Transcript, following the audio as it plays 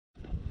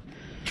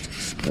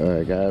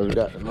Alright guys, we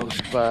got the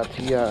Losi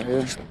 5T out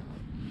here.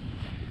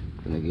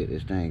 Gonna get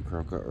this thing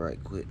cranked up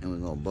right quick and we're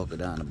gonna buckle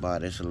down the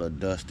body. It's a little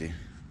dusty.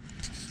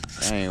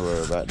 I ain't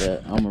worried about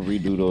that. I'm gonna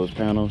redo those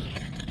panels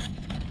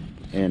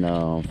in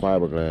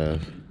fiberglass.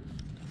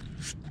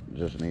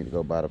 Just need to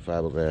go buy the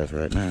fiberglass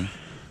right now.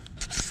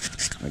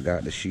 I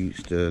got the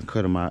sheets to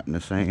cut them out in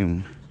the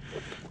same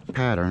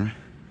pattern.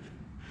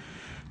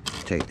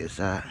 Take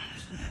this out.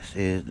 It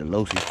says the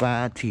Losi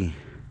 5T.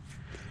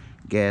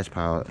 Gas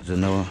powered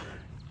Zenoah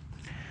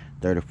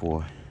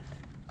 34.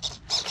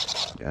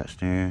 Got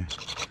steering,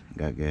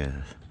 got gas.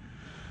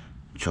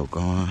 Choke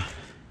on.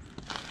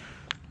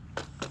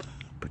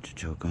 Put your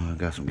choke on,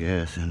 got some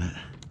gas in it.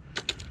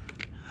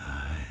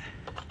 Alright.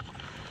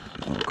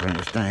 We're gonna crank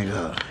this thing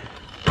up.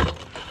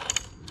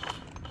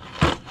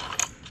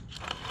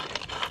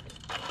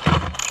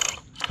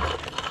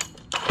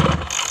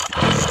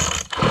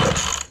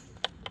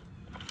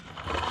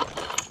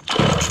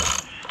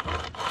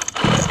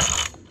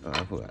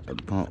 I forgot to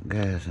pump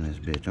gas in this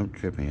bitch. I'm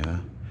tripping, y'all.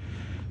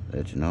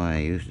 Let you know I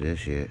ain't used to this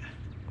shit.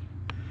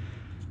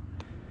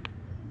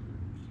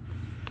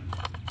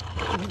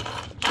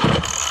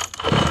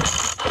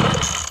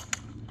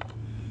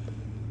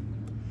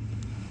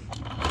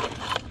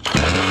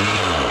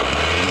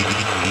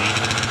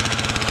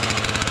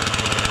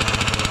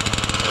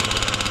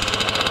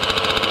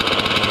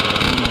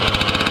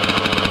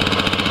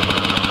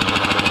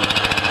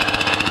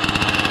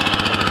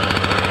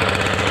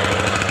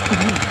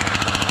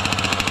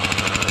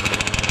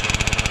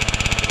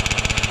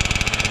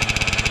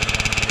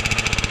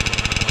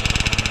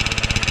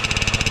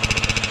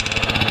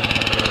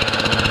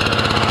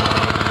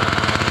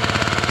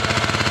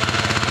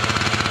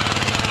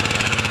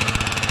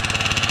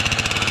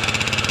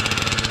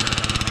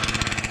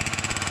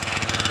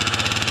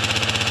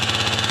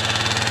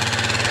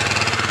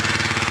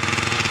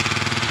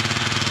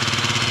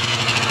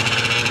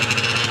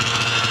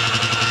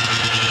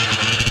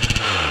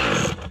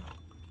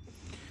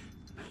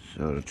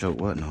 So the choke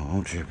wasn't on,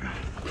 I'm tripping.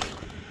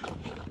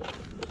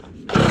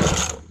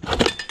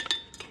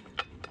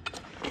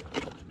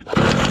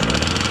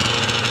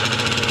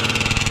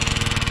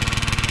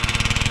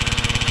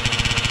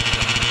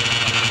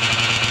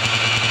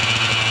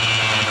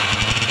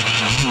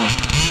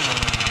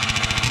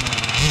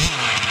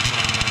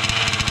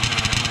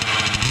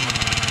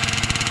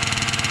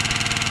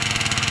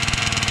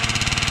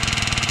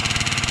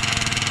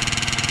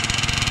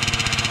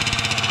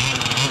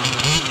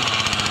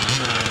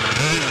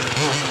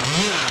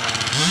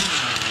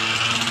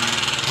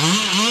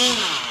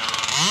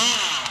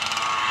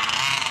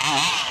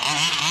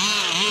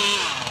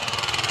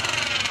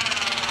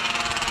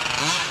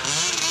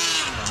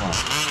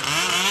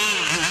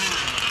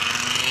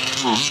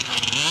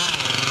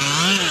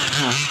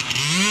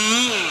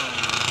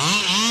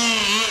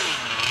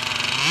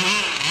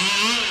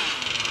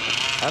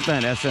 I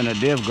think that's in a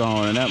diff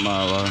going in that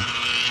motherfucker.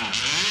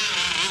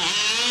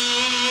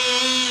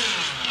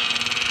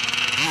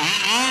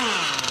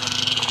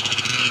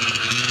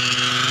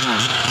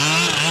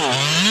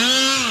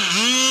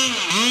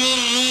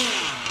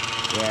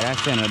 Yeah,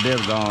 that's in a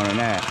diff going in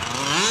that.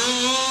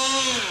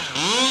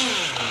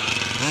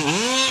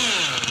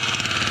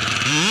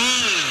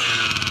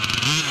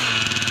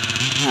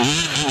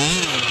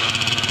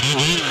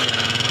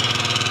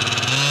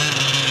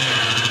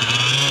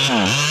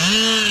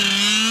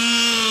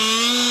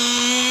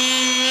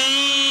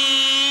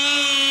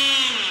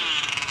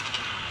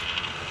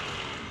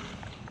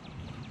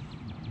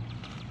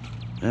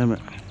 Damn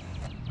it.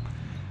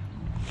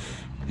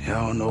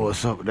 Yeah, I don't know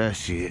what's up with that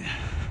shit.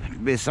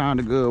 It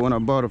sounded good when I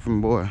bought it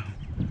from boy.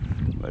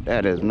 But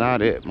that is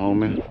not it,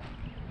 homie.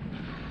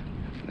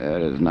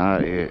 That is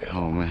not it,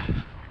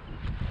 homie.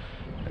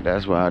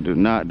 That's why I do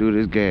not do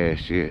this gas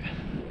shit.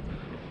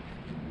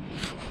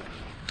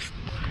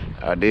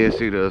 I did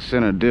see the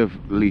center diff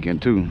leaking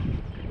too.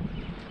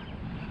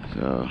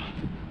 So,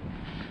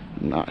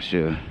 I'm not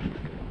sure.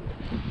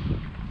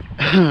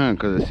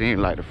 Cause it seemed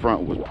like the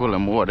front was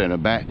pulling more than the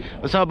back.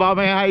 What's up, boss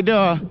man? How you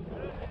doing?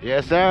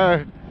 Yes,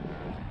 sir.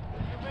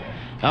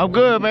 I'm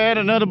good, man.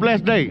 Another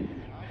blessed day.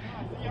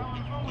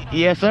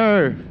 Yes,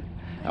 sir.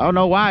 I don't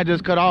know why I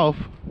just cut off.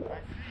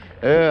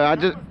 I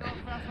just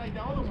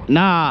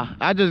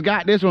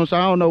got this one, so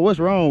I don't know what's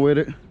wrong with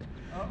it.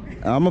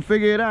 I'm gonna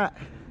figure it out.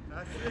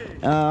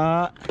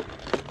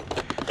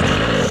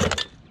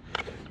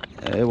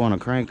 They want to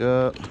crank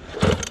up.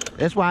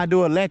 That's why I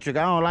do electric.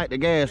 I don't like the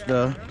gas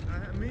stuff.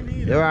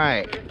 You're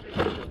right.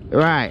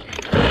 You're right.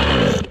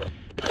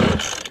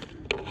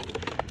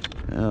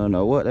 I don't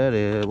know what that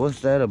is. What's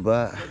that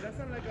about? That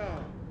sounds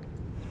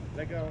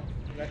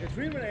like a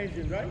treatment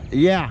engine, right?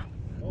 Yeah.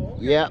 Oh,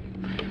 okay. Yep.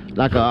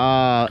 Like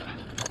a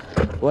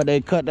what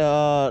they cut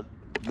the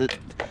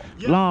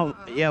long,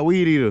 yeah,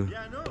 weed eater.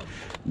 Yeah, I know.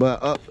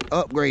 But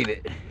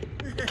upgraded.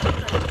 That's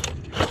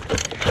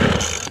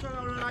what I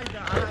don't like.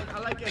 I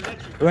like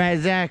electric. Right,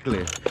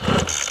 exactly.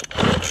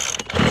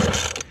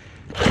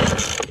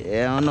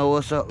 Yeah, I don't know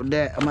what's up with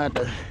that.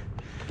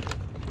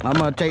 I'm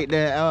gonna take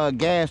that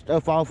gas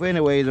stuff off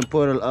anyways and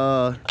put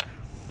a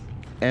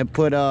and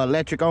put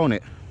electric on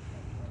it.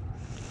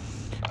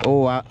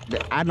 Oh,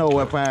 I know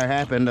what probably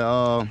happened.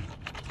 The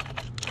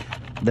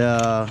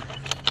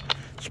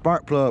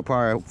spark plug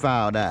probably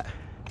fouled out.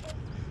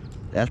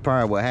 That's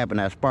probably what happened.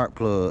 That spark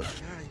plug.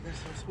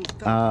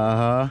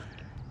 I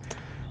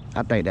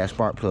think that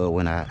spark plug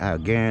went out. I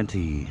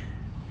guarantee.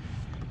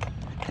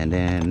 And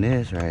then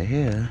this right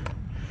here,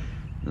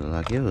 looked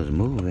like it was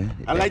moving.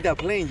 I like that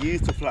plane you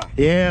used to fly.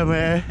 Yeah,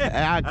 man.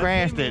 I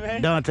crashed it.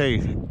 Man. Dante.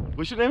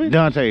 What's your name?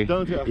 Dante.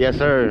 Dante. Yes,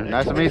 sir.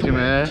 Nice to meet you,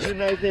 man. It's a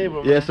nice day,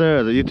 bro. Yes,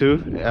 sir. You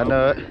too. I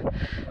know it.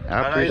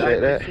 I appreciate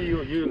that. I see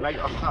you like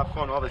have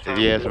fun all the time.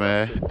 Yes,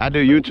 man. I do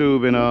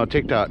YouTube and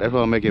TikTok. That's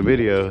why I'm making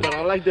videos. But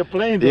I like the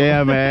plane, though.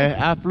 Yeah,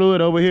 man. I flew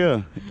it over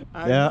here.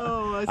 I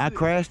know. I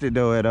crashed it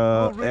though at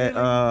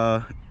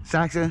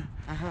Saxon.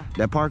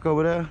 That park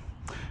over there.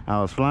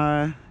 I was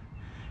flying.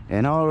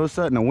 And all of a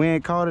sudden, the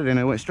wind caught it and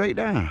it went straight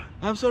down.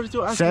 I'm sorry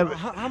to ask you,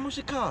 how much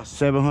it cost?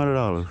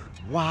 $700.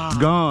 Wow.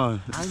 Gone.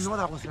 I know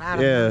that was a lot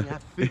of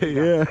money.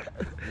 Yeah.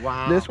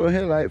 Wow. This one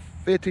here like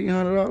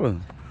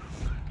 $1,500.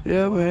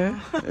 Yeah,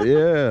 man.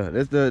 Yeah.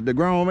 That's the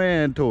grown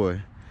man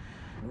toy.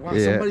 Wow,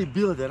 yeah. Somebody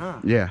built it, huh?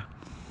 Yeah.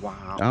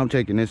 Wow. I'm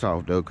taking this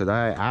off though, cause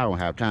I don't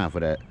have time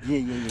for that.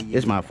 Yeah.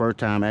 It's my first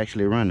time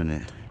actually running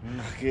it.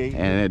 Okay.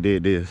 And it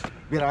did this.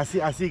 But I see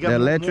the got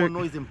electric,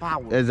 more noise and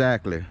power.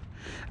 Exactly.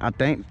 I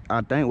think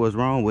what's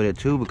wrong with it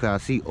too,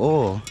 because I see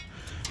oil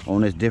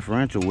on this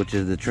differential, which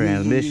is the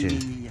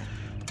transmission. Yeah.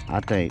 I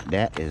think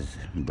that is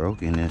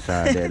broken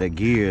inside there, the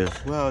gears.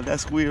 Well,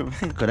 that's weird,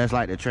 man. Cause that's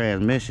like the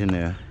transmission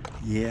there.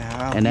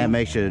 Yeah. And that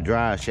makes sure the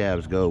drive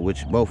shafts go,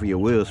 which both of your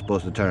wheels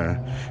supposed to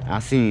turn. I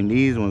seen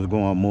these ones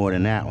going more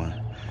than that one.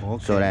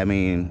 Okay. So that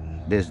means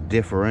this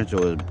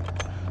differential is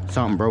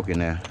something broken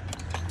there.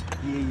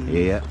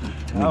 Yeah.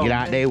 Get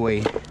out their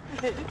way.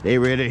 They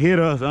ready to hit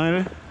us,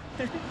 ain't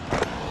they?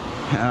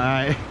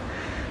 Alright.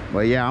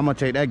 But yeah, I'm gonna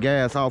take that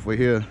gas off of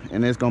here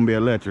and it's gonna be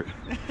electric.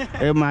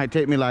 It might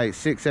take me like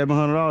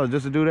 $600-700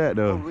 just to do that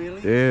though. Oh,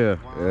 really? Yeah.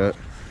 Wow. Yeah.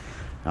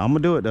 I'm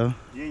gonna do it though.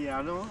 Yeah,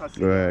 I know. I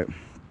see Right.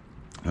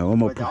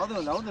 But the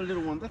other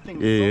little one, that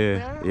thing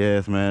is so fast.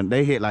 Yes, man.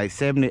 They hit like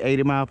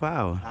 70-80 mile per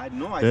hour. I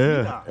know, I see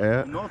that.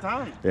 Yeah. No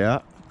time.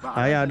 Yeah. But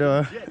How y'all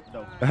doing?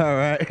 All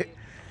right.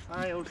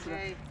 Hi,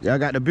 okay. Y'all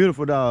got the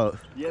beautiful dogs.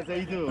 Yes,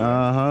 they do.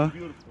 Beautiful.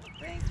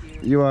 Thank you.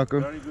 You're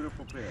welcome. Very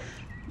beautiful pair.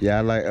 Yeah,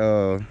 I like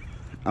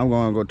I'm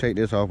gonna go take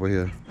this off of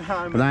here.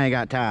 But I ain't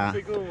got time. Have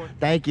a good one.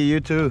 Thank you, you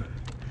too.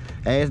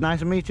 Hey, it's nice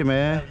to meet you,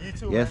 man. Yeah, you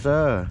too, yes, man.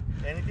 sir.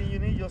 Anything you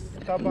need, just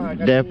stop by. I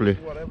got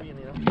Definitely. you, whatever you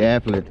need.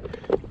 Definitely.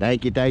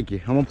 Thank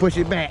you. I'm gonna push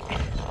it back.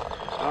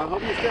 I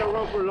hope you stay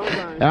around for a long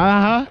time.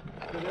 Uh-huh.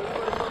 Because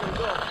everybody comes and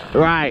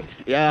goes. Right.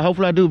 Yeah,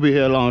 hopefully I do be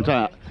here a long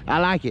time. I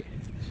like it.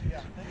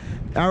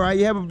 All right,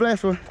 you have a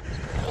blessed one.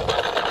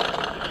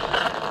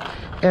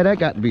 Yeah, that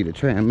got to be the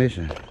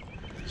transmission.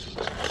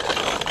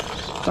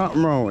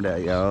 Something wrong with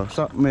that, y'all.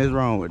 Something is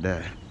wrong with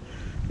that.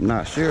 I'm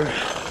not sure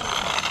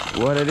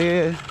what it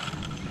is,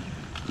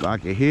 but I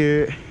can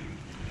hear it.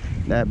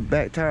 That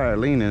back tire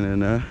leaning in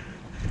there.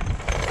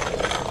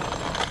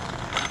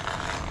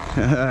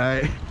 All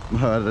right,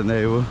 my other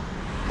neighbor.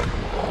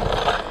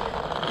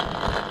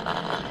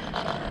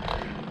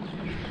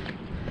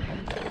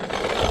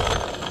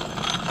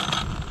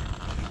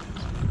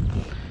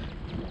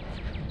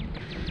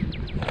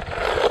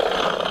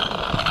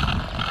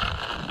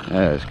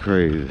 That's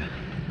crazy.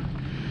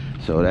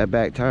 So that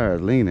back tire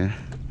is leaning.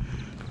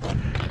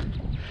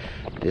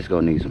 It's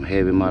gonna need some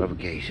heavy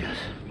modifications.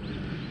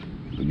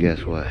 But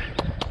guess what?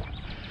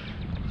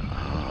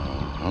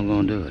 I'm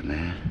gonna do it,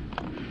 man.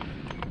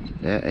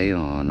 That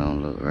Aeon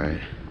don't look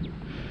right.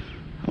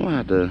 I'm gonna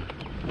have to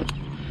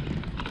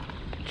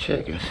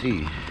check and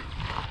see.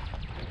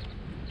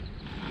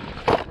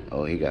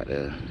 Oh, he got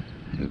the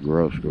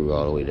growth screw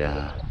all the way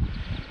down.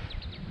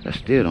 That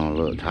still don't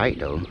look tight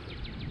though.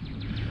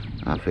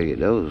 I figured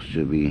those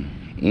should be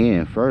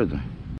in further.